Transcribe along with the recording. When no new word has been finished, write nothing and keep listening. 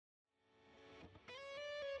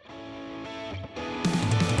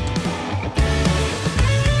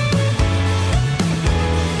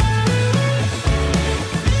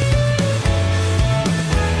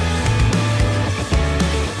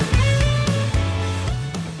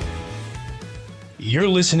You're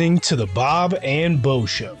listening to the Bob and Bo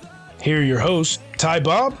Show. Here are your hosts, Ty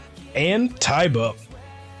Bob and Ty Bo.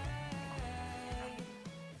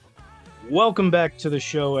 Welcome back to the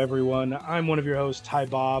show, everyone. I'm one of your hosts, Ty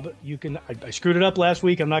Bob. I screwed it up last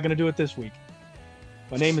week. I'm not going to do it this week.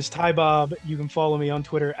 My name is Ty Bob. You can follow me on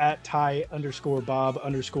Twitter at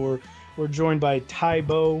Ty_Bob_. We're joined by Ty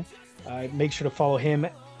Bo. Make sure to follow him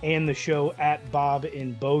and the show at Bob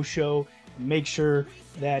and Bo Show. Make sure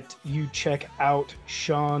that you check out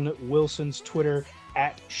Sean Wilson's Twitter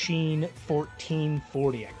at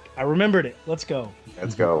Sheen1440. I remembered it. Let's go.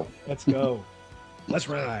 Let's go. Let's go. Let's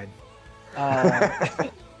ride. We're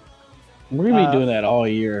going to be doing that all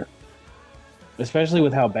year, especially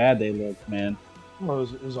with how bad they look, man. Well,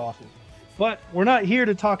 it was awful. But we're not here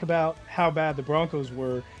to talk about how bad the Broncos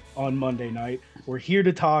were on Monday night. We're here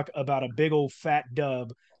to talk about a big old fat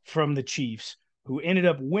dub from the Chiefs, who ended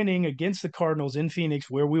up winning against the Cardinals in Phoenix,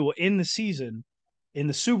 where we will end the season in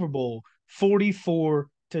the Super Bowl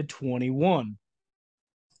 44-21.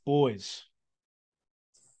 Boys,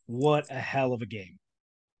 what a hell of a game.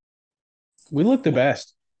 We look the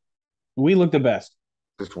best. We look the best.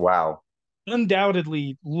 Just wow.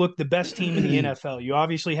 Undoubtedly looked the best team in the NFL. You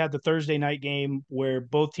obviously had the Thursday night game where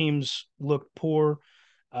both teams looked poor.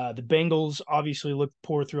 The Bengals obviously looked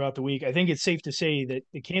poor throughout the week. I think it's safe to say that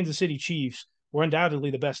the Kansas City Chiefs were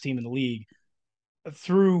undoubtedly the best team in the league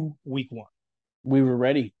through week one. We were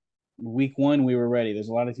ready. Week one, we were ready. There's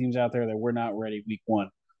a lot of teams out there that were not ready week one.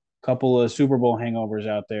 Couple of Super Bowl hangovers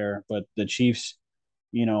out there, but the Chiefs,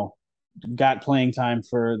 got playing time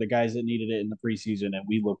for the guys that needed it in the preseason, and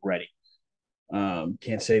we look ready.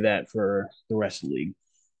 Can't say that for the rest of the league.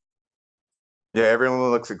 Yeah, everyone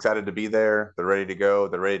looks excited to be there. They're ready to go.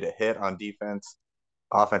 They're ready to hit on defense.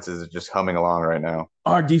 Offense is just humming along right now.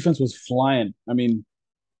 Our defense was flying. I mean,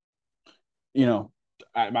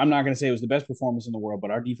 I'm not going to say it was the best performance in the world,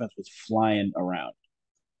 but our defense was flying around.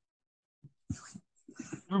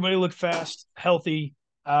 Everybody looked fast, healthy.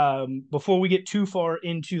 Before we get too far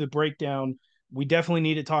into the breakdown, we definitely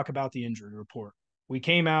need to talk about the injury report. We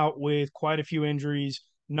came out with quite a few injuries.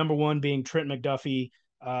 Number one being Trent McDuffie.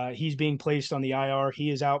 He's being placed on the IR. He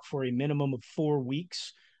is out for a minimum of 4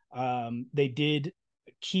 weeks. They did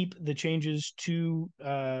keep the changes to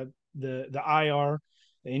the IR,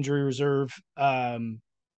 the injury reserve,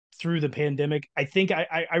 through the pandemic. I think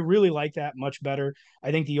I really like that much better.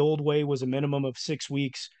 I think the old way was a minimum of 6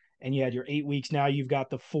 weeks, and you had your 8 weeks. Now you've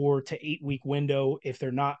got the 4 to 8 week window. If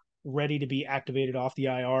they're not ready to be activated off the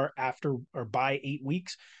IR after or by 8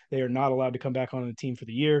 weeks, they are not allowed to come back on the team for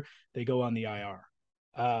the year. They go on the IR.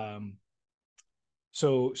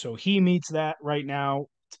 So he meets that right now.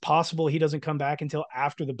 It's possible he doesn't come back until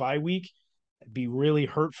after the bye week. It'd be really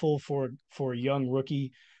hurtful for a young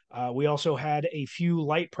rookie. We also had a few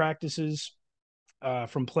light practices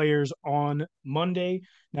from players on Monday.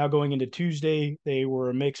 Now going into Tuesday, they were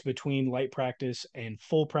a mix between light practice and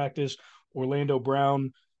full practice. Orlando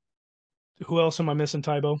Brown. Who else am I missing,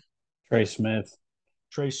 Tybo? Trey Smith.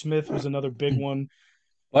 Trey Smith was another big one.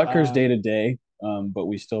 Butker's day to day, but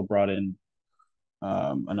we still brought in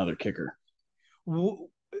another kicker.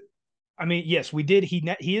 I mean, yes, we did.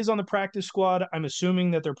 He is on the practice squad. I'm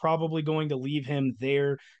assuming that they're probably going to leave him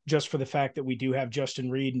there just for the fact that we do have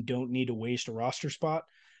Justin Reed and don't need to waste a roster spot.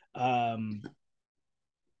 The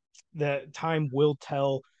time will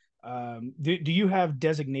tell. Do you have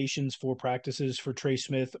designations for practices for Trey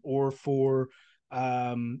Smith or for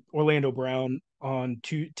Orlando Brown on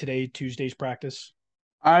Tuesday's practice?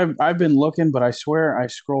 I've been looking, but I swear I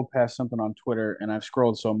scrolled past something on Twitter, and I've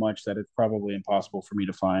scrolled so much that it's probably impossible for me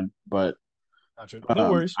to find. But gotcha.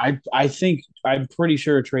 No worries. I think I'm pretty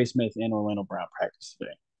sure Trey Smith and Orlando Brown practiced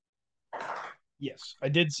today. Yes, I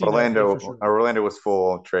did see Orlando. that. Sure. Orlando was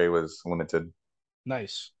full. Trey was limited.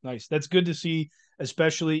 Nice. That's good to see,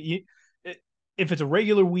 especially if it's a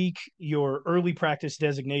regular week. Your early practice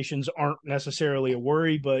designations aren't necessarily a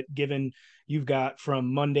worry, but given you've got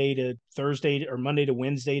from Monday to Thursday or Monday to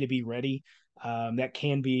Wednesday to be ready, that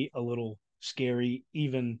can be a little scary,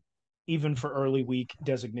 even for early week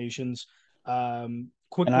designations.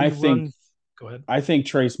 Quickly, go ahead. I think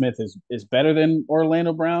Trey Smith is better than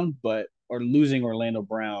Orlando Brown, but losing Orlando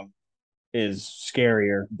Brown is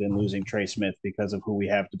scarier than losing Trey Smith because of who we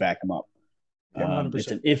have to back him up. It's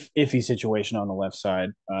an iffy situation on the left side,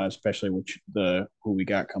 especially with who we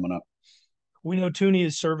got coming up. We know Tooney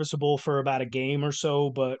is serviceable for about a game or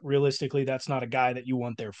so, but realistically, that's not a guy that you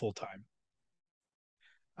want there full time.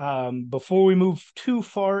 Before we move too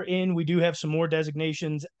far in, we do have some more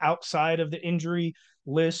designations outside of the injury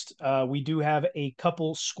list. We do have a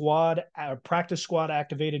couple practice squad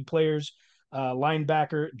activated players.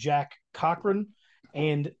 Linebacker Jack Cochran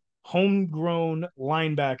and homegrown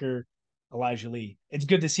linebacker Elijah Lee. It's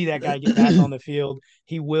good to see that guy get back on the field.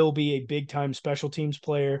 He will be a big time special teams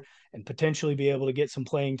player and potentially be able to get some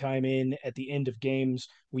playing time in at the end of games.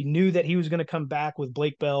 We knew that he was going to come back with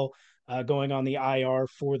Blake Bell going on the IR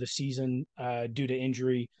for the season due to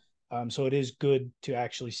injury. So it is good to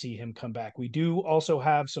actually see him come back. We do also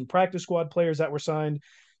have some practice squad players that were signed.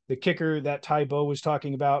 The kicker that Ty Bo was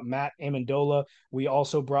talking about, Matt Amendola. We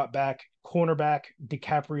also brought back cornerback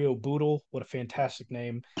DiCaprio Boodle. What a fantastic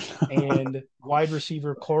name. And wide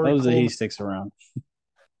receiver Corey Loves that he Coleman. sticks around.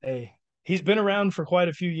 Hey, he's been around for quite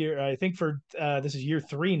a few years. I think for this is year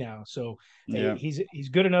 3 now. So hey, Yeah. he's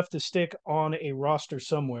good enough to stick on a roster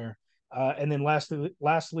somewhere. And then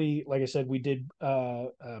lastly, like I said, we did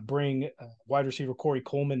bring wide receiver Corey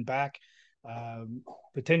Coleman back.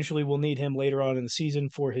 Potentially, we'll need him later on in the season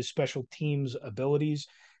for his special teams abilities.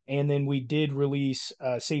 And then we did release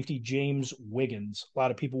safety James Wiggins. A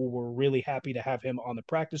lot of people were really happy to have him on the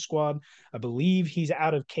practice squad. I believe he's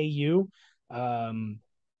out of KU. Don't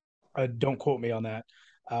quote me on that.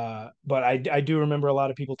 But I do remember a lot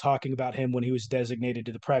of people talking about him when he was designated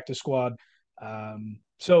to the practice squad.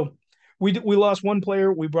 So we lost one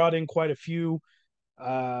player. We brought in quite a few.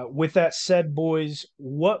 With that said, boys,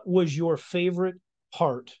 what was your favorite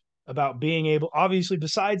part about being able, obviously,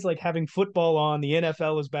 besides like having football on, the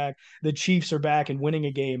NFL is back, the Chiefs are back and winning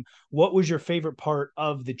a game. What was your favorite part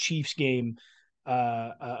of the Chiefs game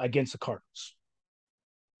against the Cardinals?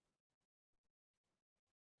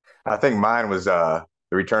 I think mine was the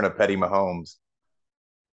return of Petty Mahomes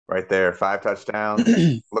right there, 5 touchdowns.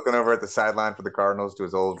 Looking over at the sideline for the Cardinals to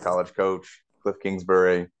his old college coach, Cliff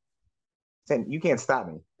Kingsbury, saying, "You can't stop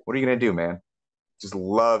me. What are you gonna do, man?" Just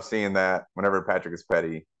love seeing that. Whenever Patrick is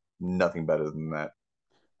petty, nothing better than that.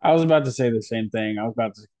 I was about to say the same thing. I was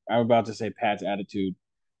about to say Pat's attitude.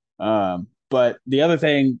 But the other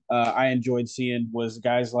thing I enjoyed seeing was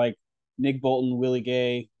guys like Nick Bolton, Willie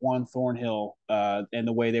Gay, Juan Thornhill, and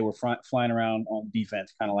the way they were flying around on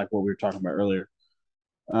defense, kind of like what we were talking about earlier.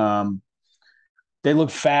 Um, they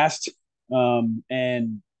look fast,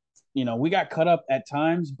 and we got cut up at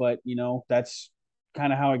times, but that's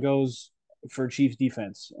kind of how it goes for Chiefs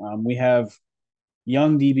defense. We have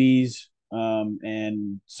young DBs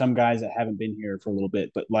and some guys that haven't been here for a little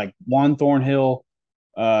bit, but like Juan Thornhill,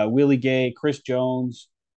 Willie Gay, Chris Jones,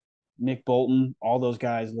 Nick Bolton, all those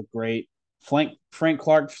guys look great. Frank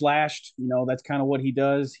Clark flashed. That's kind of what he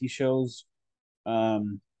does. He shows,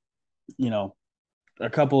 um, you know, a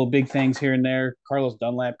couple of big things here and there. Carlos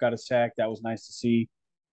Dunlap got a sack. That was nice to see.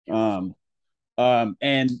 Um,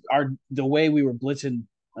 and the way we were blitzing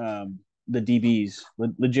the DBs,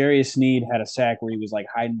 L'Jarius Sneed had a sack where he was like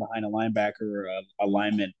hiding behind a linebacker or a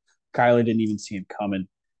lineman. Kyler didn't even see him coming,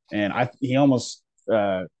 and he almost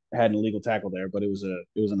had an illegal tackle there, but it was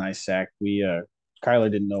a nice sack.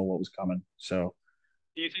 Kyler didn't know what was coming, so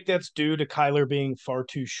Do you think that's due to Kyler being far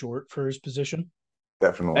too short for his position?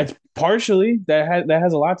 Definitely. that's partially that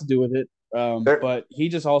has a lot to do with it. There, But he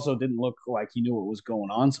just also didn't look like he knew what was going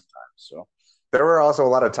on sometimes. So there were also a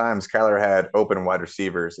lot of times Kyler had open wide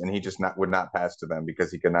receivers, and he just would not pass to them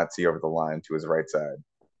because he could not see over the line to his right side.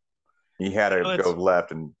 He had to go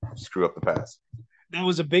left and screw up the pass. That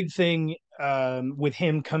was a big thing with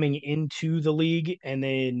him coming into the league, and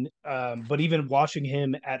then, but even watching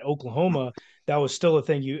him at Oklahoma, that was still a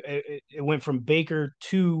thing. It went from Baker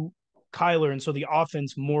to Kyler, and so the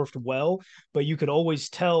offense morphed well. But you could always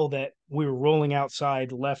tell that we were rolling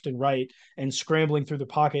outside left and right and scrambling through the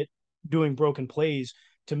pocket, doing broken plays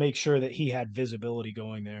to make sure that he had visibility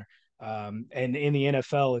going there. And in the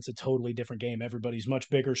NFL, it's a totally different game. Everybody's much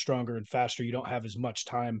bigger, stronger, and faster. You don't have as much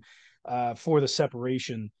time for the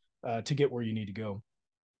separation to get where you need to go.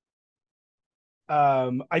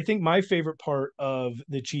 I think my favorite part of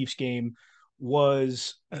the Chiefs game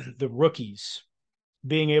was the rookies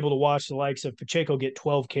being able to watch the likes of Pacheco get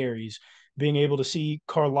 12 carries, being able to see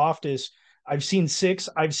Karlaftis. I've seen 6,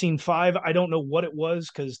 I've seen 5. I don't know what it was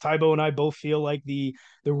because Tybo and I both feel like the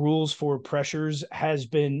rules for pressures has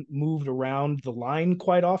been moved around the line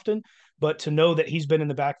quite often. But to know that he's been in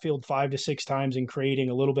the backfield 5 to 6 times and creating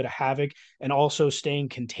a little bit of havoc and also staying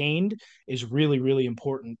contained is really, really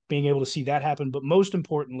important. Being able to see that happen, but most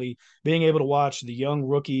importantly, being able to watch the young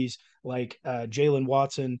rookies like Jalen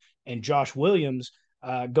Watson and Josh Williams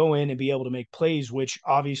go in and be able to make plays, which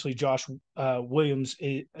obviously Josh Williams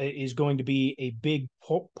is going to be a big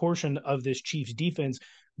portion of this Chiefs defense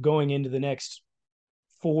going into the next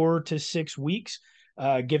 4 to 6 weeks,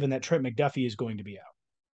 given that Trent McDuffie is going to be out.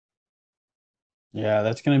 yeah,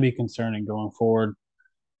 that's going to be concerning going forward.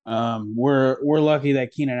 We're lucky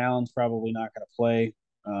that Keenan Allen's probably not going to play.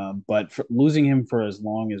 But losing him for as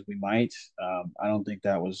long as we might, I don't think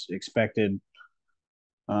that was expected.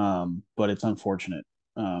 But it's unfortunate.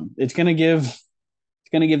 It's gonna give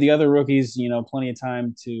the other rookies, plenty of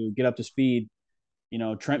time to get up to speed.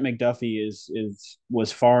 Trent McDuffie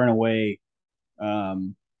was far and away,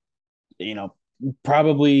 um, you know,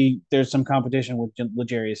 probably there's some competition with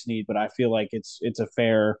L'Jarius Sneed, but I feel like it's a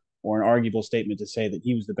fair or an arguable statement to say that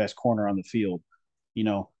he was the best corner on the field.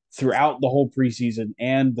 Throughout the whole preseason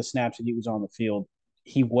and the snaps that he was on the field,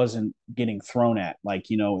 he wasn't getting thrown at.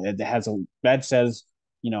 That says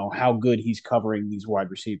how good he's covering these wide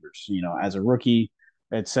receivers. As a rookie,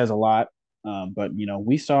 it says a lot. But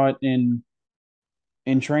we saw it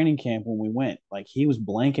in training camp when we went. Like he was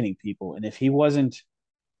blanketing people, and if he wasn't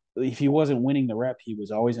winning the rep, he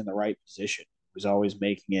was always in the right position. He was always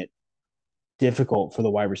making it difficult for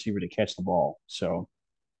the wide receiver to catch the ball. So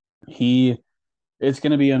it's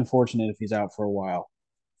going to be unfortunate if he's out for a while.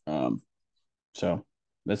 So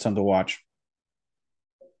that's something to watch.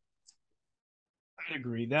 I'd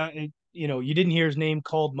agree that you didn't hear his name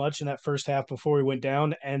called much in that first half before he went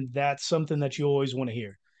down, and that's something that you always want to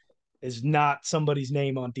hear is not somebody's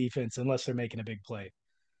name on defense unless they're making a big play.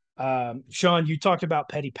 Sean, you talked about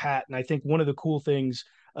Petty Pat, and I think one of the cool things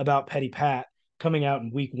about Petty Pat coming out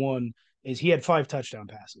in week 1 is he had 5 touchdown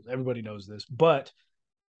passes. Everybody knows this, but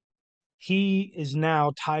he is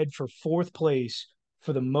now tied for 4th place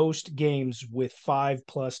for the most games with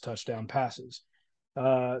 5+ touchdown passes.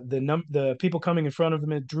 The people coming in front of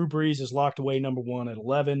him, Drew Brees is locked away number 1 at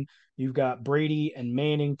 11. You've got Brady and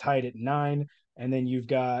Manning tied at 9. And then you've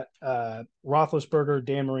got Roethlisberger,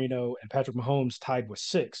 Dan Marino, and Patrick Mahomes tied with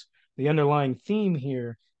 6. The underlying theme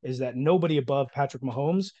here is that nobody above Patrick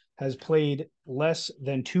Mahomes has played less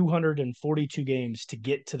than 242 games to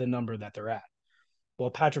get to the number that they're at. Well,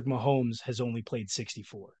 Patrick Mahomes has only played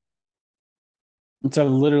 64. It's a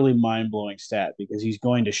literally mind-blowing stat because he's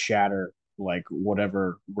going to shatter like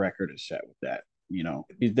whatever record is set with that.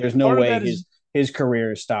 There's no way his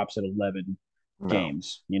career stops at 11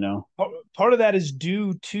 games. Part of that is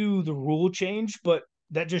due to the rule change, but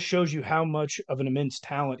that just shows you how much of an immense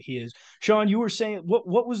talent he is. Sean, you were saying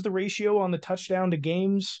what was the ratio on the touchdown to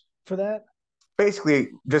games for that? Basically,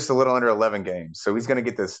 just a little under 11 games. So he's going to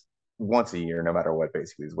get this once a year, no matter what.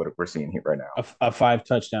 Basically, is what we're seeing here right now. A 5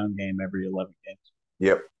 touchdown game every 11 games.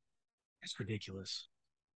 Yep, that's ridiculous.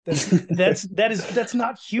 That's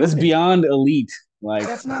not human. That's beyond elite. Like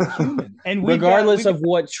that's not human. And regardless of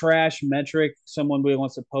what trash metric someone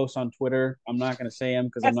wants to post on Twitter, I'm not going to say them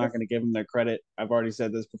because I'm not going to give them their credit. I've already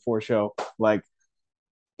said this before show. Like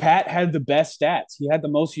Pat had the best stats. He had the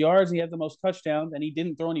most yards. He had the most touchdowns, and he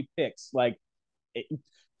didn't throw any picks. Like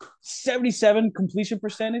 77 completion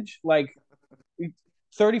percentage. Like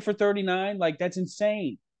 30 for 39. Like that's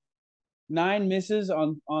insane. 9 misses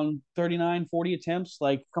on 39, 40 attempts.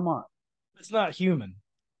 Like, come on. It's not human.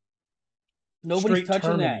 Nobody's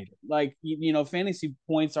touching that. Like, fantasy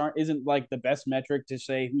points isn't like the best metric to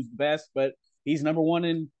say who's the best, but he's number 1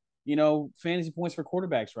 in, fantasy points for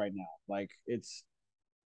quarterbacks right now. Like,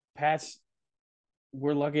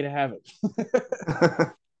 we're lucky to have it.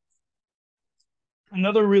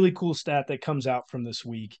 Another really cool stat that comes out from this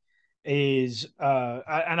week is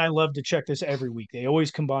I love to check this every week. They always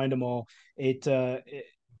combined them all. It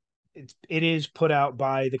is put out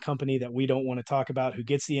by the company that we don't want to talk about, who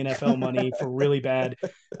gets the NFL money for really bad,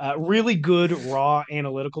 really good raw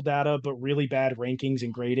analytical data, but really bad rankings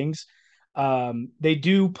and gradings. They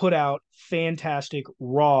do put out fantastic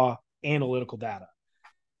raw analytical data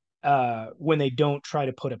when they don't try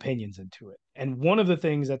to put opinions into it. And one of the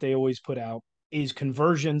things that they always put out is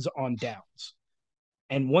conversions on downs.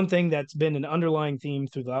 And one thing that's been an underlying theme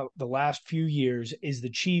through the last few years is the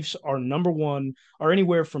Chiefs are number 1, or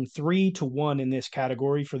anywhere from 3 to 1 in this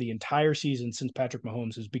category for the entire season since Patrick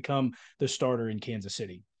Mahomes has become the starter in Kansas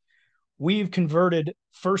City. We've converted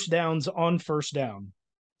first downs on first down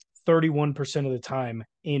 31% of the time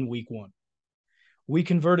in week 1. We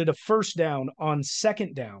converted a first down on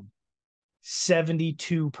second down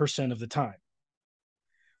 72% of the time.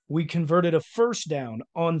 We converted a first down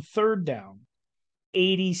on third down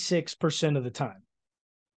 86% of the time.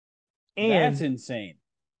 And that's insane.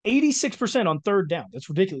 86% on third down. That's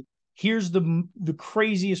ridiculous. Here's the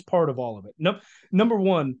craziest part of all of it. Number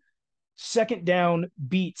 1, second down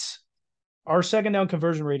beats our second down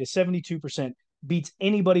conversion rate is 72%, beats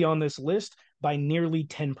anybody on this list by nearly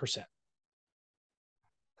 10%.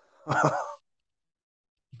 Are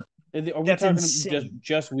we That's talking insane.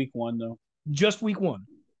 just week 1 though? Just week 1.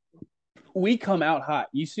 We come out hot.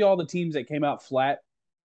 You see all the teams that came out flat.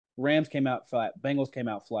 Rams came out flat. Bengals came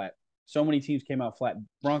out flat. So many teams came out flat.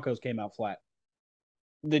 Broncos came out flat.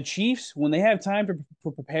 the Chiefs, when they have time to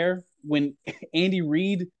prepare, when Andy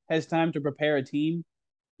Reid has time to prepare a team,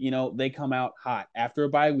 they come out hot. After a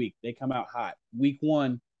bye week, they come out hot. Week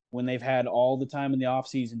 1, when they've had all the time in the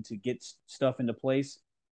offseason to get stuff into place,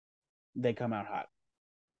 they come out hot.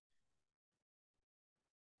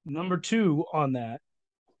 Number 2 on that,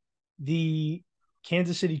 the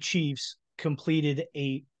Kansas City Chiefs completed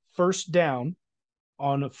a first down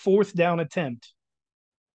on a fourth down attempt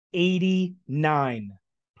 89%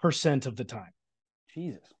 of the time.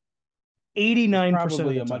 Jesus. 89% probably of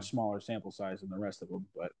the a time. much smaller sample size than the rest of them,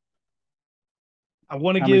 but I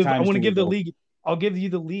want to give the league. I'll give you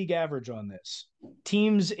the league average on this.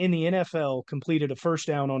 Teams in the NFL completed a first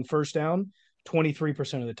down on first down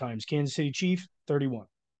 23% of the times. Kansas City Chiefs 31.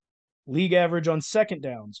 League average on second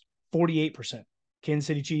downs 48%. Kansas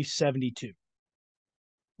City Chiefs 72.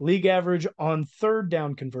 League average on third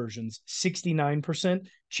down conversions 69%.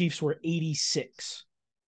 Chiefs were 86.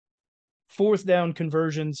 Fourth down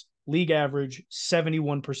conversions, league average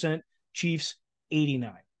 71%. Chiefs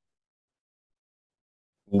 89.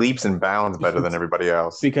 Leaps and bounds better than everybody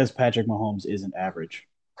else. Because Patrick Mahomes isn't average.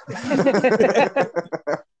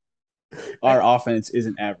 Our offense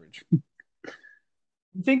isn't average.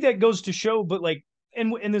 I think that goes to show, but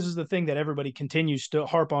and this is the thing that everybody continues to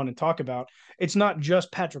harp on and talk about. It's not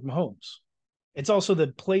just Patrick Mahomes. It's also the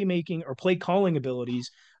playmaking or play calling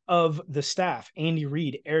abilities of the staff, Andy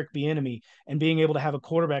Reid, Eric Bieniemy, and being able to have a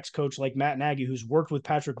quarterbacks coach like Matt Nagy, who's worked with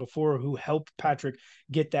Patrick before, who helped Patrick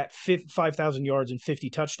get that 5,000 yards and 50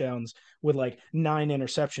 touchdowns with 9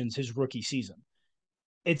 interceptions his rookie season.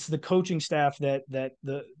 It's the coaching staff that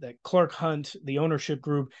Clark Hunt, the ownership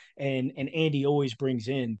group, and Andy always brings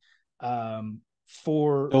in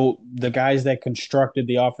for the guys that constructed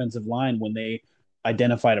the offensive line when they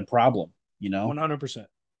identified a problem. 100%.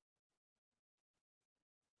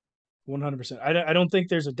 100%. I don't think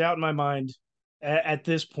there's a doubt in my mind at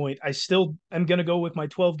this point. I still am going to go with my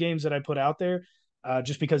 12 games that I put out there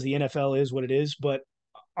just because the NFL is what it is. But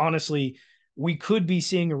honestly, we could be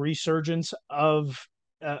seeing a resurgence of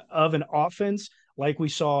an offense like we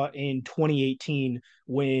saw in 2018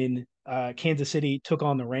 when Kansas City took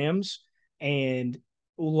on the Rams and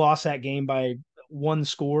lost that game by 1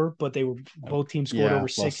 score, but both teams scored over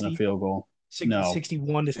 60. Less than a field goal.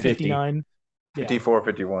 61 to 59. 54,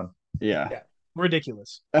 51. Yeah.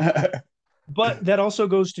 Ridiculous. But that also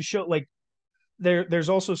goes to show there's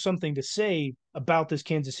also something to say about this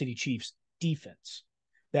Kansas City Chiefs defense,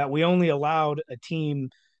 that we only allowed a team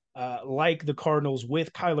like the Cardinals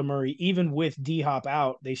with Kyler Murray, even with D-Hop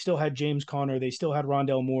out, they still had James Conner, they still had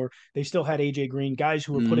Rondale Moore, they still had AJ Green, guys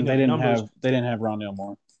who were putting up numbers. They didn't have Rondale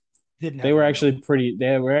Moore. They were actually pretty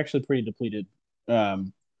depleted.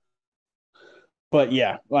 But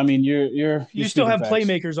yeah, I mean, you still have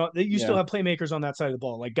playmakers on. Still have playmakers on that side of the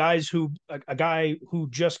ball, like guys who a guy who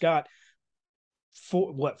just got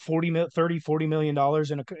 $40 million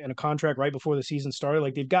in a contract right before the season started.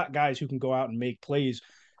 Like, they've got guys who can go out and make plays,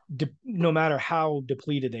 no matter how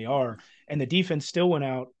depleted they are. And the defense still went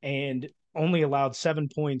out and only allowed 7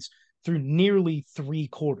 points through nearly 3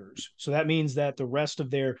 quarters. So that means that the rest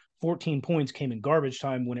of their 14 points came in garbage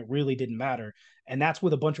time when it really didn't matter. And that's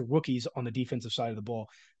with a bunch of rookies on the defensive side of the ball.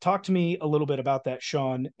 Talk to me a little bit about that,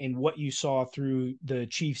 Sean, and what you saw through the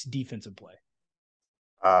Chiefs' defensive play.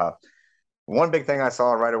 One big thing I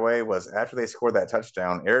saw right away was after they scored that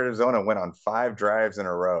touchdown, Arizona went on 5 drives in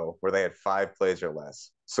a row where they had 5 plays or less.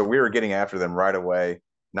 So we were getting after them right away,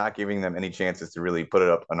 not giving them any chances to really put it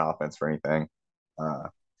up on offense for anything.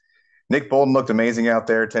 Nick Bolton looked amazing out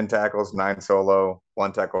there, 10 tackles, 9 solo,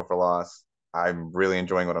 1 tackle for loss. I'm really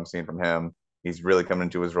enjoying what I'm seeing from him. He's really coming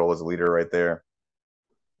into his role as a leader right there.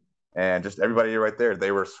 And just everybody right there,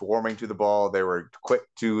 they were swarming to the ball. They were quick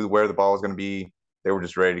to where the ball was going to be. They were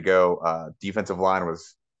just ready to go. Defensive line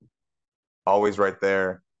was always right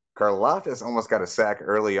there. Karlaftis almost got a sack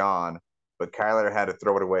early on, but Kyler had to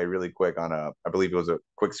throw it away really quick on I believe it was a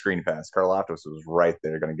quick screen pass. Karlaftis was right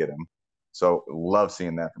there going to get him. So love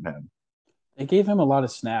seeing that from him. They gave him a lot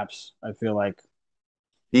of snaps, I feel like.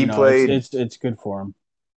 He played. It's good for him.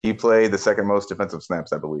 He played the second most defensive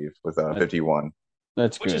snaps, I believe, with 51.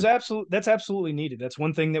 That's good. That's absolutely needed. That's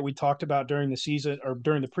one thing that we talked about during the season or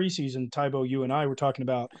during the preseason. Tybo, you and I were talking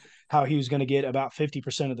about how he was going to get about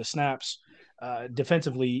 50% of the snaps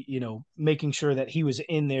defensively, making sure that he was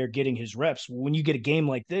in there getting his reps. When you get a game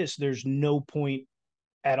like this, there's no point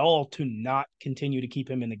at all to not continue to keep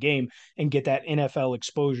him in the game and get that NFL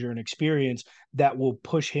exposure and experience that will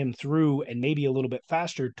push him through and maybe a little bit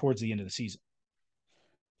faster towards the end of the season.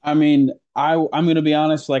 I mean, I'm going to be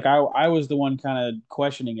honest. Like I was the one kind of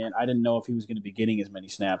questioning it. I didn't know if he was going to be getting as many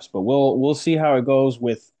snaps, but we'll see how it goes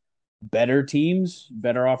with better teams,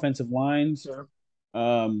 better offensive lines. Yeah.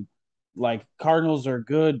 Um, like Cardinals are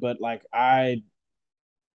good, but like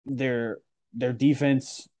their their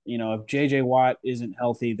defense. You know, if J.J. Watt isn't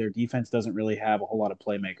healthy, their defense doesn't really have a whole lot of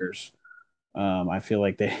playmakers. I feel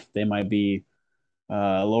like they might be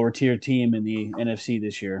a lower tier team in the NFC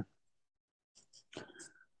this year.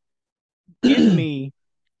 Give me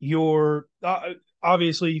your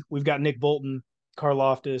obviously we've got Nick Bolton,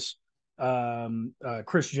 Karloftis,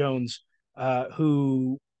 Chris Jones,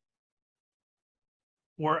 who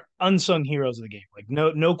were unsung heroes of the game. Like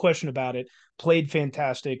no question about it. Played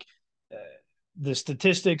fantastic. Uh, the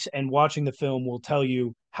statistics and watching the film will tell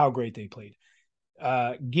you how great they played.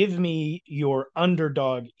 Give me your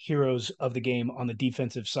underdog heroes of the game on the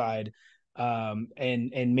defensive side,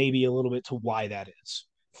 and maybe a little bit to why that is.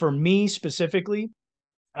 For me specifically,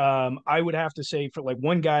 I would have to say for like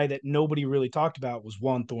one guy that nobody really talked about was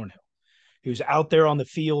Juan Thornhill. He was out there on the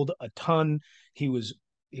field a ton. He was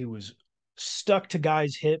stuck to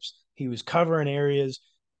guys' hips. He was covering areas.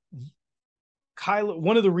 Kyler,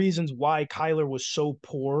 one of the reasons why Kyler was so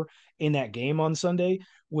poor in that game on Sunday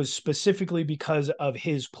was specifically because of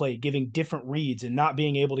his play, giving different reads and not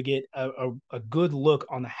being able to get a good look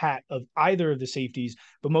on the hat of either of the safeties,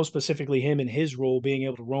 but most specifically him in his role, being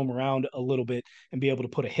able to roam around a little bit and be able to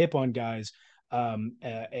put a hip on guys,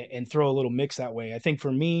 and throw a little mix that way. I think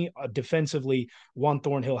for me, defensively, Juan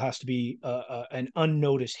Thornhill has to be an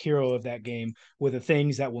unnoticed hero of that game with the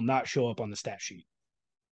things that will not show up on the stat sheet.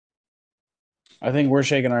 I think we're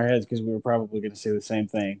shaking our heads because we were probably going to say the same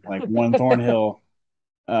thing. Like one Thornhill,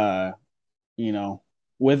 uh, you know,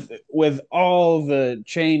 with all the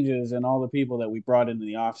changes and all the people that we brought into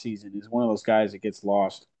the offseason, is one of those guys that gets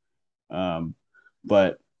lost. Um,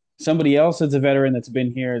 but somebody else that's a veteran that's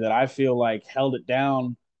been here that I feel like held it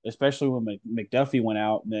down, especially when McDuffie went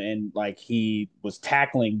out and like he was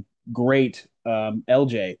tackling great.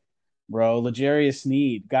 LJ, bro, L'Jarius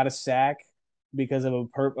Sneed got a sack because of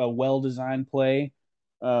a well designed play.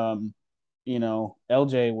 Um,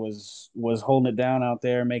 LJ was holding it down out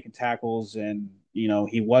there, making tackles, and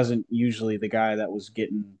he wasn't usually the guy that was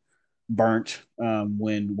getting burnt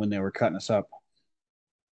when they were cutting us up.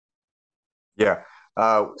 Yeah.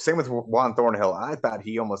 Same with Juan Thornhill. I thought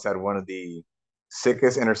he almost had one of the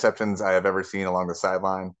sickest interceptions I have ever seen along the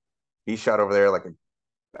sideline. He shot over there like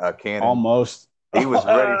a cannon. Almost. He was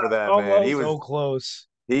ready for that, man. Almost so close.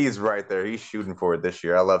 He's right there. He's shooting for it this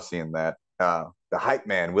year. I love seeing that. The hype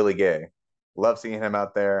man, Willie Gay. Love seeing him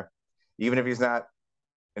out there. Even if he's not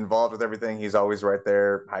involved with everything, he's always right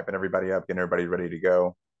there, hyping everybody up, getting everybody ready to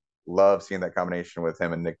go. Love seeing that combination with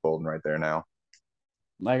him and Nick Bolton right there now.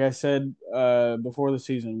 Like I said before the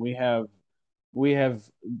season, we have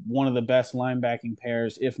one of the best linebacking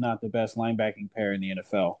pairs, if not the best linebacking pair in the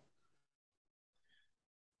NFL.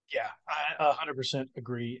 Yeah, I 100%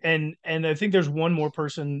 agree. And I think there's one more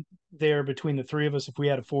person there between the three of us. If we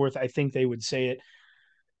had a fourth, I think they would say it.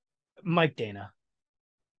 Mike Dana.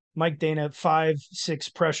 Mike Dana, 5, 6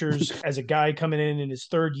 pressures as a guy coming in his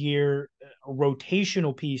third year, a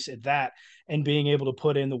rotational piece at that, and being able to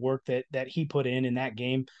put in the work that he put in that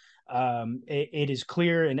game. It is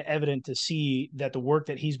clear and evident to see that the work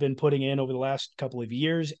that he's been putting in over the last couple of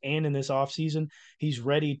years and in this offseason, he's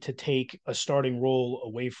ready to take a starting role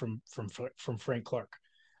away from Frank Clark.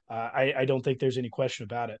 I don't think there's any question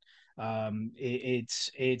about it.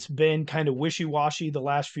 It's been kind of wishy-washy the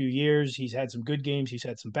last few years. He's had some good games, he's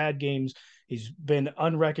had some bad games. He's been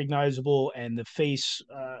unrecognizable and the face,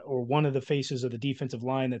 or one of the faces of the defensive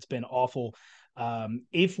line that's been awful.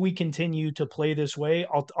 If we continue to play this way,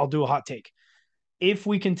 I'll do a hot take. If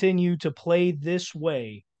we continue to play this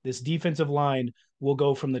way, this defensive line will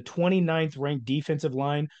go from the 29th ranked defensive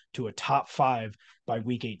line to a top 5 by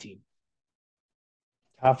week 18.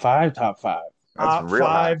 Top five, top five. That's Top real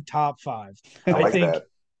high. five, top 5. I I like think that.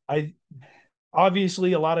 I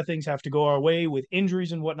obviously a lot of things have to go our way with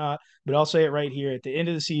injuries and whatnot, but I'll say it right here at the end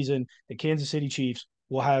of the season, the Kansas City Chiefs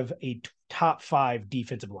will have a top 5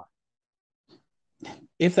 defensive line.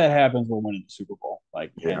 If that happens, we're winning the Super Bowl,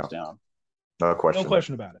 like Yeah. hands down. No question. No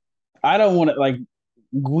question about it. I don't want to like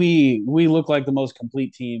we look like the most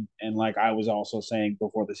complete team, and like I was also saying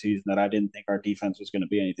before the season that I didn't think our defense was going to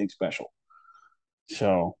be anything special.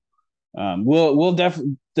 So we'll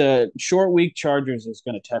definitely the short week Chargers is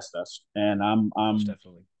going to test us, and Most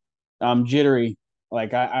definitely. I'm jittery.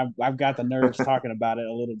 Like I've got the nerves talking about it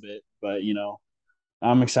a little bit, but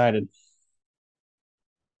I'm excited.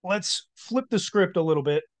 Let's flip the script a little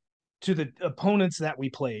bit to the opponents that we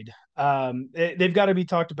played. They've got to be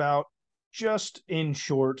talked about just in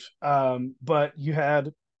short. But you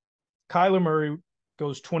had Kyler Murray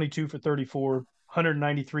goes 22 for 34,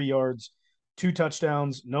 193 yards, 2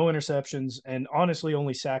 touchdowns, no interceptions, and honestly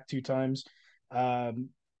only sacked 2 times. Um,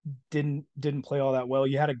 didn't play all that well.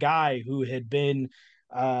 You had a guy who had been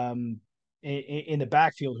in the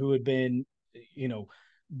backfield who had been, you know,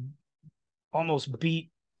 almost beat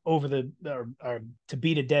over or to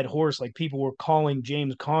beat a dead horse. Like people were calling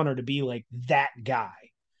James Conner to be like that guy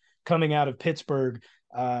coming out of Pittsburgh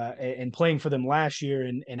and playing for them last year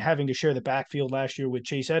and having to share the backfield last year with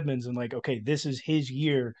Chase Edmonds and like, okay, this is his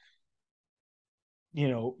year. You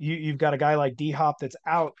know, you've got a guy like D Hop that's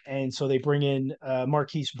out, and so they bring in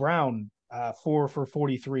Marquise Brown, 4 for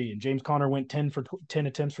 43, and James Conner went 10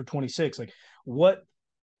 attempts for 26. Like, what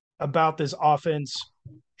about this offense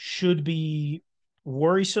should be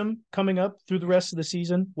worrisome coming up through the rest of the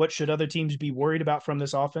season? What should other teams be worried about from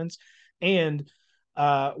this offense? And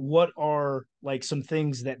what are like some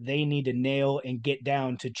things that they need to nail and get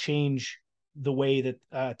down to change the way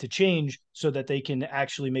that to change so that they can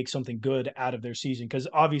actually make something good out of their season? Because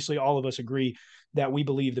obviously all of us agree that we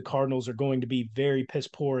believe the Cardinals are going to be very piss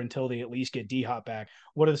poor until they at least get D-Hop back.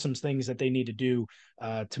 What are some things that they need to do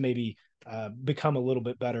to maybe become a little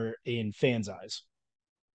bit better in fans' eyes?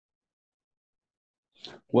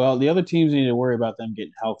 Well, the other teams need to worry about them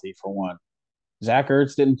getting healthy for one. Zach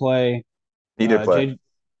Ertz didn't play. He did play.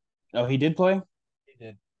 Oh, he did play? He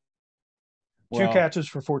did. Well, 2 catches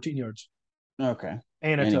for 14 yards. Okay.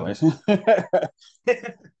 And a Anyways.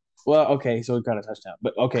 Well, okay, so we got a touchdown.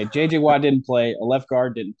 But okay, J.J. Watt didn't play. A left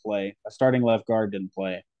guard didn't play. A starting left guard didn't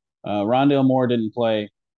play. Rondale Moore didn't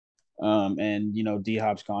play. And,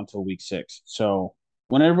 D-Hop's gone till week 6. So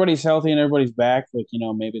when everybody's healthy and everybody's back, like,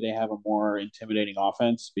 maybe they have a more intimidating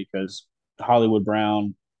offense because Hollywood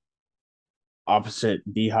Brown opposite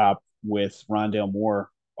D-Hop with Rondale Moore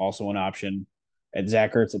also an option at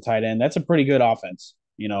Zach Ertz at tight end. That's a pretty good offense.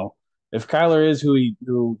 If Kyler is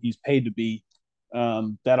who he's paid to be,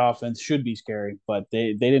 that offense should be scary, but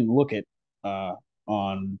they didn't look it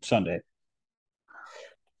on Sunday.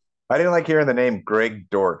 I didn't like hearing the name Greg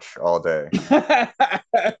Dortch all day.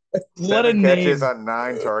 What a 7 catches name. on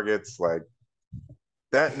 9 targets. Like,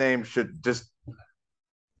 that name should just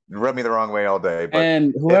rub me the wrong way all day. But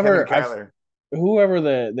and whoever Kyler,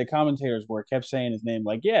 the commentators were kept saying his name,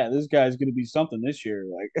 like, yeah, this guy's going to be something this year.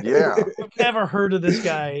 Like, yeah, I've never heard of this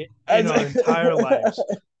guy in our entire lives.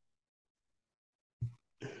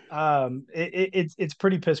 It's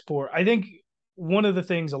pretty piss poor. I think one of the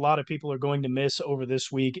things a lot of people are going to miss over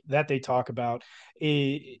this week that they talk about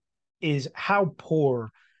is how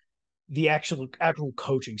poor the actual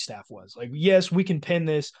coaching staff was. Like, yes, we can pin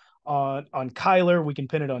this on Kyler, we can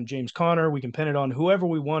pin it on James Conner, we can pin it on whoever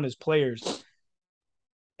we want as players.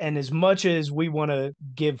 And as much as we want to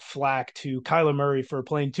give flack to Kyler Murray for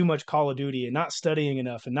playing too much Call of Duty and not studying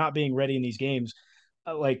enough and not being ready in these games,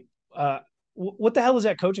 what the hell is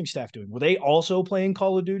that coaching staff doing? Were they also playing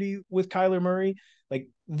Call of Duty with Kyler Murray? Like,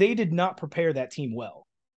 they did not prepare that team well.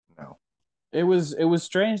 no. it was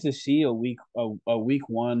strange to see a week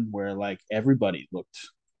 1 where like everybody looked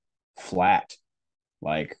flat.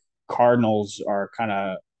 Like Cardinals are kind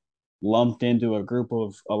of lumped into a group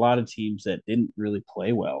of a lot of teams that didn't really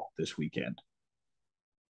play well this weekend.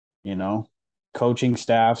 Coaching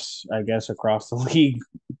staffs, I guess, across the league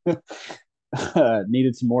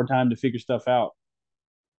needed some more time to figure stuff out.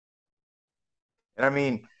 And I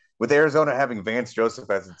mean, with Arizona having Vance Joseph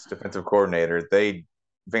as its defensive coordinator,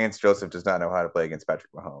 Vance Joseph does not know how to play against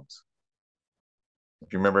Patrick Mahomes.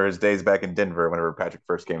 If you remember his days back in Denver, whenever Patrick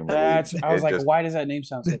first came in the league, I was like, why does that name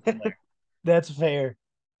sound so familiar? That's fair.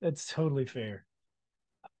 That's totally fair.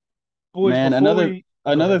 Boys, man,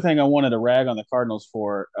 another thing I wanted to rag on the Cardinals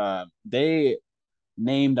for, they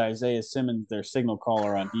named Isaiah Simmons their signal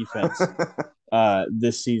caller on defense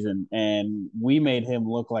this season, and we made him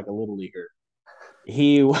look like a little leaguer.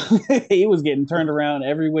 He he was getting turned around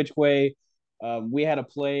every which way. We had a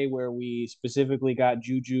play where we specifically got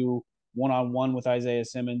Juju one-on-one with Isaiah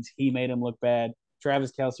Simmons. He made him look bad.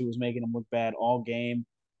 Travis Kelce was making him look bad all game.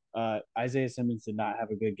 Isaiah Simmons did not have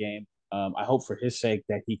a good game. I hope for his sake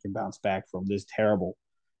that he can bounce back from this terrible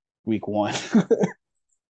week 1.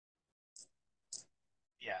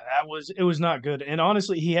 Yeah, it was not good. And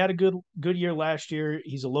honestly, he had a good year last year.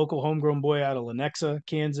 He's a local homegrown boy out of Lenexa,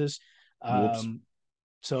 Kansas.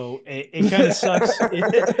 So it kind of sucks.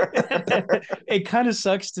 It kind of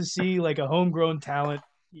sucks to see like a homegrown talent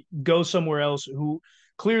go somewhere else who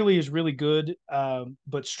clearly is really good,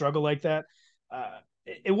 but struggle like that.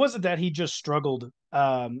 it wasn't that he just struggled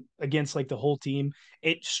against like the whole team.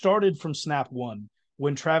 It started from snap one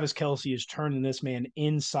when Travis Kelce is turning this man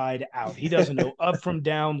inside out. He doesn't know up from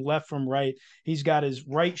down, left from right. He's got his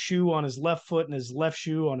right shoe on his left foot and his left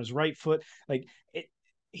shoe on his right foot. Like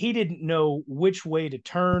he didn't know which way to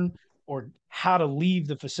turn or how to leave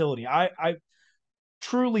the facility. I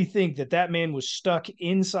truly think that that man was stuck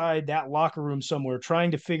inside that locker room somewhere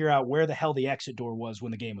trying to figure out where the hell the exit door was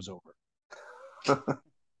when the game was over.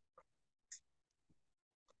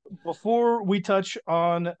 Before we touch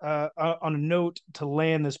on a note to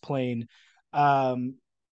land this plane, um,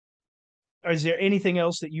 is there anything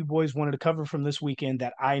else that you boys wanted to cover from this weekend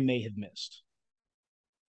that I may have missed?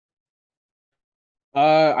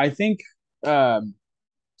 I think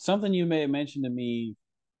something you may have mentioned to me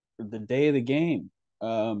the day of the game.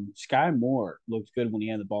 Sky Moore looked good when he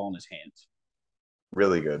had the ball in his hands.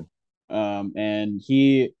 Really good. And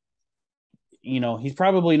he, he's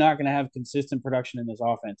probably not going to have consistent production in this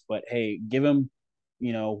offense, but hey, give him,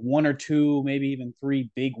 one or two, maybe even 3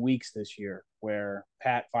 big weeks this year where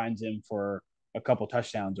Pat finds him for a couple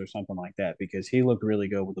touchdowns or something like that, because he looked really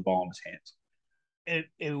good with the ball in his hands.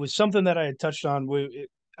 It was something that I had touched on.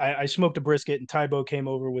 I smoked a brisket and Tybo came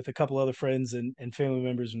over with a couple other friends and family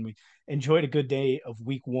members, and we enjoyed a good day of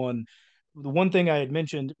week one. The one thing I had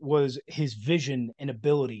mentioned was his vision and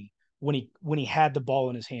ability when he had the ball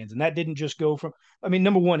in his hands. And that didn't just go from, I mean,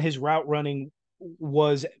 number one, his route running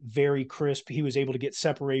was very crisp. He was able to get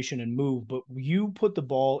separation and move, but you put the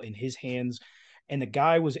ball in his hands and the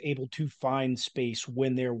guy was able to find space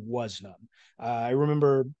when there was none. I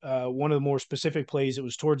remember one of the more specific plays. It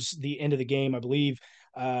was towards the end of the game, I believe.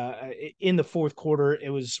 In the fourth quarter, it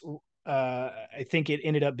was. I think it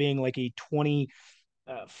ended up being like a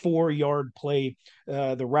 4-yard play.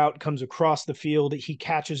 The route comes across the field. He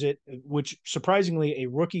catches it, which surprisingly, a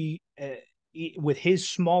rookie with his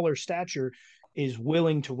smaller stature is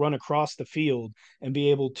willing to run across the field and be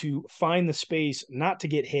able to find the space, not to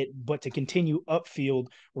get hit, but to continue upfield.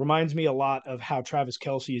 Reminds me a lot of how Travis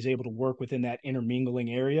Kelce is able to work within that intermingling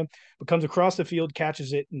area, but comes across the field,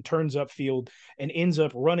 catches it, and turns upfield and ends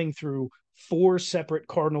up running through 4 separate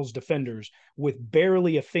Cardinals defenders with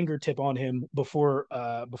barely a fingertip on him before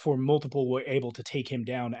multiple were able to take him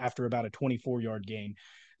down after about a 24-yard gain.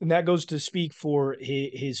 And that goes to speak for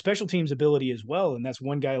his special teams ability as well. And that's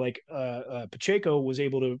one guy like Pacheco was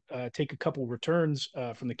able to take a couple returns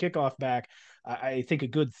from the kickoff back, I think a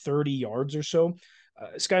good 30 yards or so.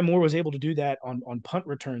 Sky Moore was able to do that on punt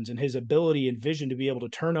returns, and his ability and vision to be able to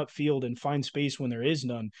turn up field and find space when there is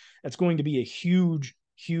none. That's going to be a huge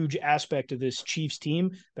aspect of this Chiefs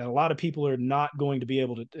team that a lot of people are not going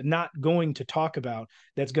to talk about.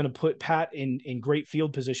 That's going to put Pat in great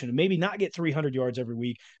field position and maybe not get 300 yards every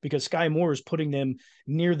week, because Sky Moore is putting them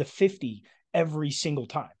near the 50 every single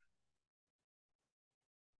time.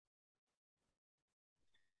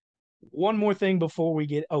 One more thing before we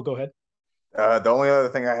get. Oh, go ahead. The only other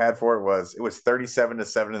thing I had for it was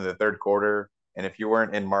 37-7 in the third quarter, and if you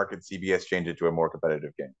weren't in market, CBS changed it to a more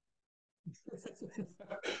competitive game.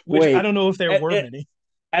 Which I don't know if there were many.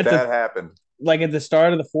 That happened. Like at the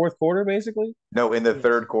start of the fourth quarter, basically? No, in the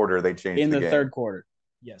third quarter, they changed the game. In the third quarter.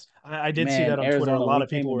 Yes. I did see that on Arizona, Twitter. A lot of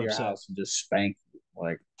people were upset. House and just spanked you,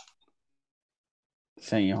 like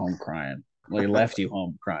sent you home crying. Like left you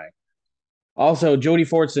home crying. Also, Jody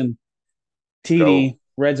Fortson, TD,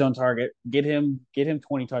 red zone target. Get him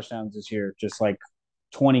 20 touchdowns this year. Just like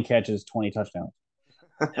 20 catches, 20 touchdowns.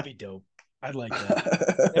 That'd be dope. I'd like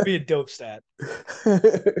that. That'd be a dope stat.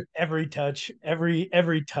 Every touch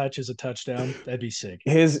is a touchdown. That'd be sick.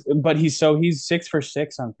 He's 6 for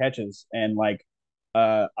 6 on catches, and like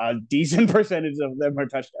a decent percentage of them are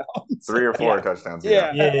touchdowns. 3 or 4 touchdowns.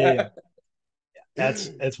 Yeah.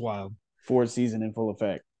 That's wild. 4th season in full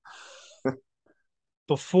effect.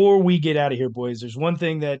 Before we get out of here, boys, there's one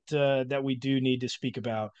thing that we do need to speak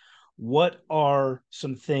about. What are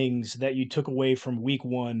some things that you took away from week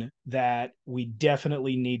one that we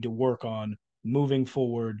definitely need to work on moving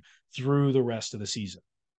forward through the rest of the season?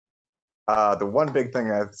 The one big thing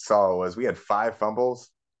I saw was we had 5 fumbles.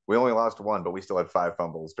 We only lost 1, but we still had 5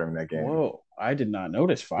 fumbles during that game. Whoa, I did not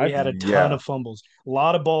notice 5. We had a ton of fumbles. A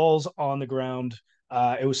lot of balls on the ground.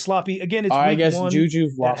 It was sloppy. Again, it's I guess one. Juju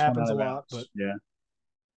lost that happens one a lot, but yeah.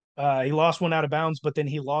 He lost one out of bounds, but then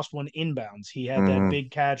he lost one inbounds. He had that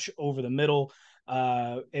big catch over the middle.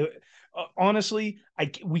 Honestly,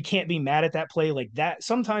 we can't be mad at that play like that.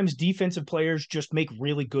 Sometimes defensive players just make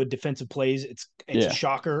really good defensive plays. It's a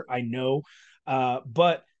shocker, I know.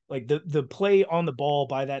 But like the play on the ball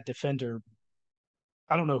by that defender,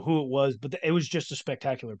 I don't know who it was, but it was just a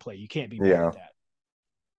spectacular play. You can't be mad at that.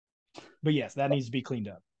 But yes, that needs to be cleaned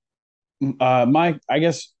up. My, I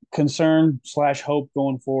guess, concern / hope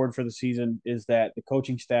going forward for the season is that the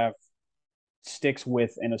coaching staff sticks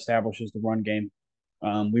with and establishes the run game.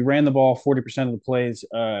 We ran the ball 40% of the plays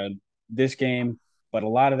this game, but a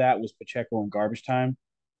lot of that was Pacheco and garbage time.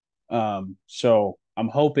 So I'm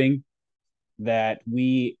hoping that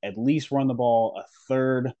we at least run the ball a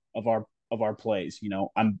third of our plays. You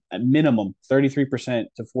know, I'm at minimum 33%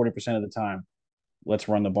 to 40% of the time. Let's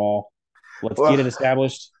run the ball. Let's get it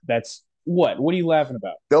established. That's what? What are you laughing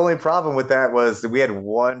about? The only problem with that was that we had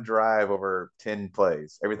one drive over 10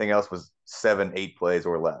 plays. Everything else was 7, 8 plays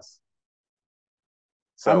or less.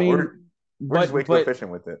 So I mean, we're just way too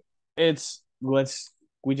efficient with it. It's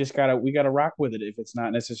we gotta rock with it if it's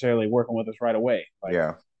not necessarily working with us right away. Like,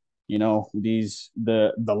 yeah. You know,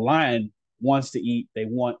 the line wants to eat. They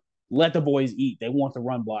want let the boys eat. They want the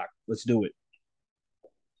run block. Let's do it.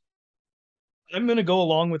 I'm going to go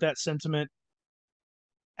along with that sentiment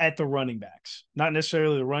at the running backs, not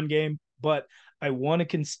necessarily the run game, but I want to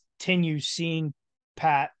continue seeing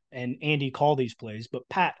Pat and Andy call these plays, but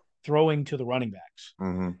Pat throwing to the running backs.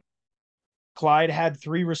 Mm-hmm. Clyde had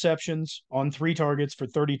 3 receptions on 3 targets for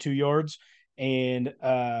 32 yards, and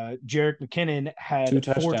Jerick McKinnon had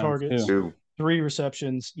 4 targets, too. 3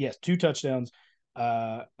 receptions. Yes, 2 touchdowns.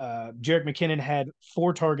 Jerick McKinnon had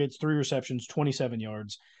 4 targets, 3 receptions, 27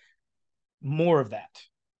 yards. More of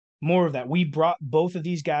that. We brought both of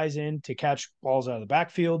these guys in to catch balls out of the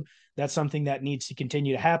backfield. That's something that needs to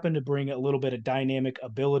continue to happen to bring a little bit of dynamic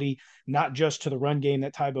ability, not just to the run game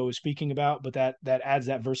that Tybo was speaking about, but that adds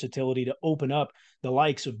that versatility to open up the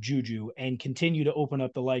likes of Juju and continue to open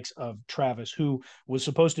up the likes of Travis, who was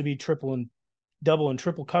supposed to be double and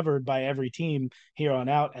triple covered by every team here on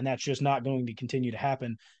out. And that's just not going to continue to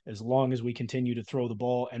happen as long as we continue to throw the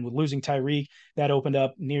ball. And with losing Tyreek, that opened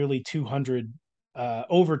up nearly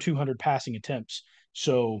over 200 passing attempts.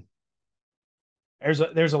 So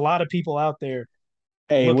there's a lot of people out there.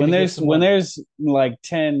 Hey, when there's like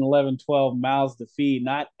 10, 11, 12 mouths to feed,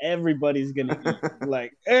 not everybody's going to eat.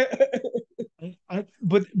 Like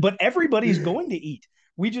but everybody's going to eat.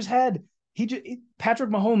 We just had Patrick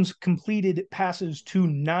Mahomes completed passes to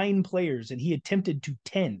 9 players and he attempted to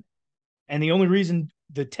 10. And the only reason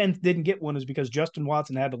the 10th didn't get one is because Justin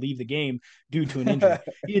Watson had to leave the game due to an injury.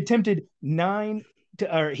 He attempted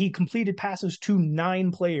he completed passes to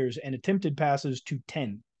 9 players and attempted passes to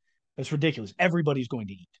 10. That's ridiculous. Everybody's going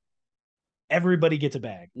to eat. Everybody gets a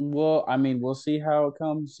bag. Well, I mean, we'll see how it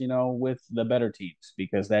comes, you know, with the better teams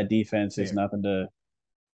because that defense is nothing to.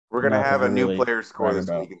 We're going to have a new player score this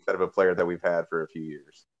week instead of a player that we've had for a few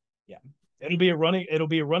years. Yeah. It'll be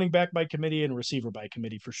a running back by committee and receiver by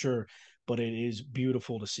committee for sure, but it is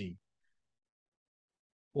beautiful to see.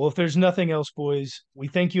 Well, if there's nothing else, boys, we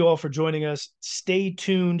thank you all for joining us. Stay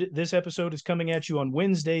tuned. This episode is coming at you on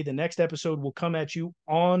Wednesday. The next episode will come at you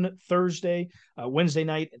on Thursday, Wednesday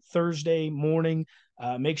night, Thursday morning.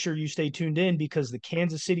 Make sure you stay tuned in because the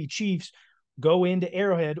Kansas City Chiefs go into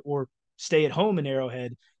Arrowhead or stay at home in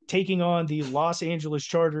Arrowhead, taking on the Los Angeles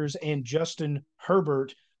Chargers and Justin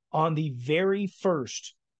Herbert on the very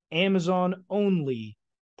first Amazon-only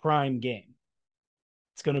Prime game.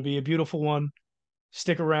 It's going to be a beautiful one.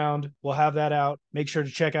 Stick around. We'll have that out. Make sure to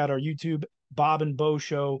check out our YouTube, Bob and Bo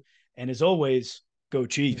Show. And as always, go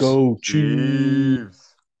Chiefs. Go Chiefs.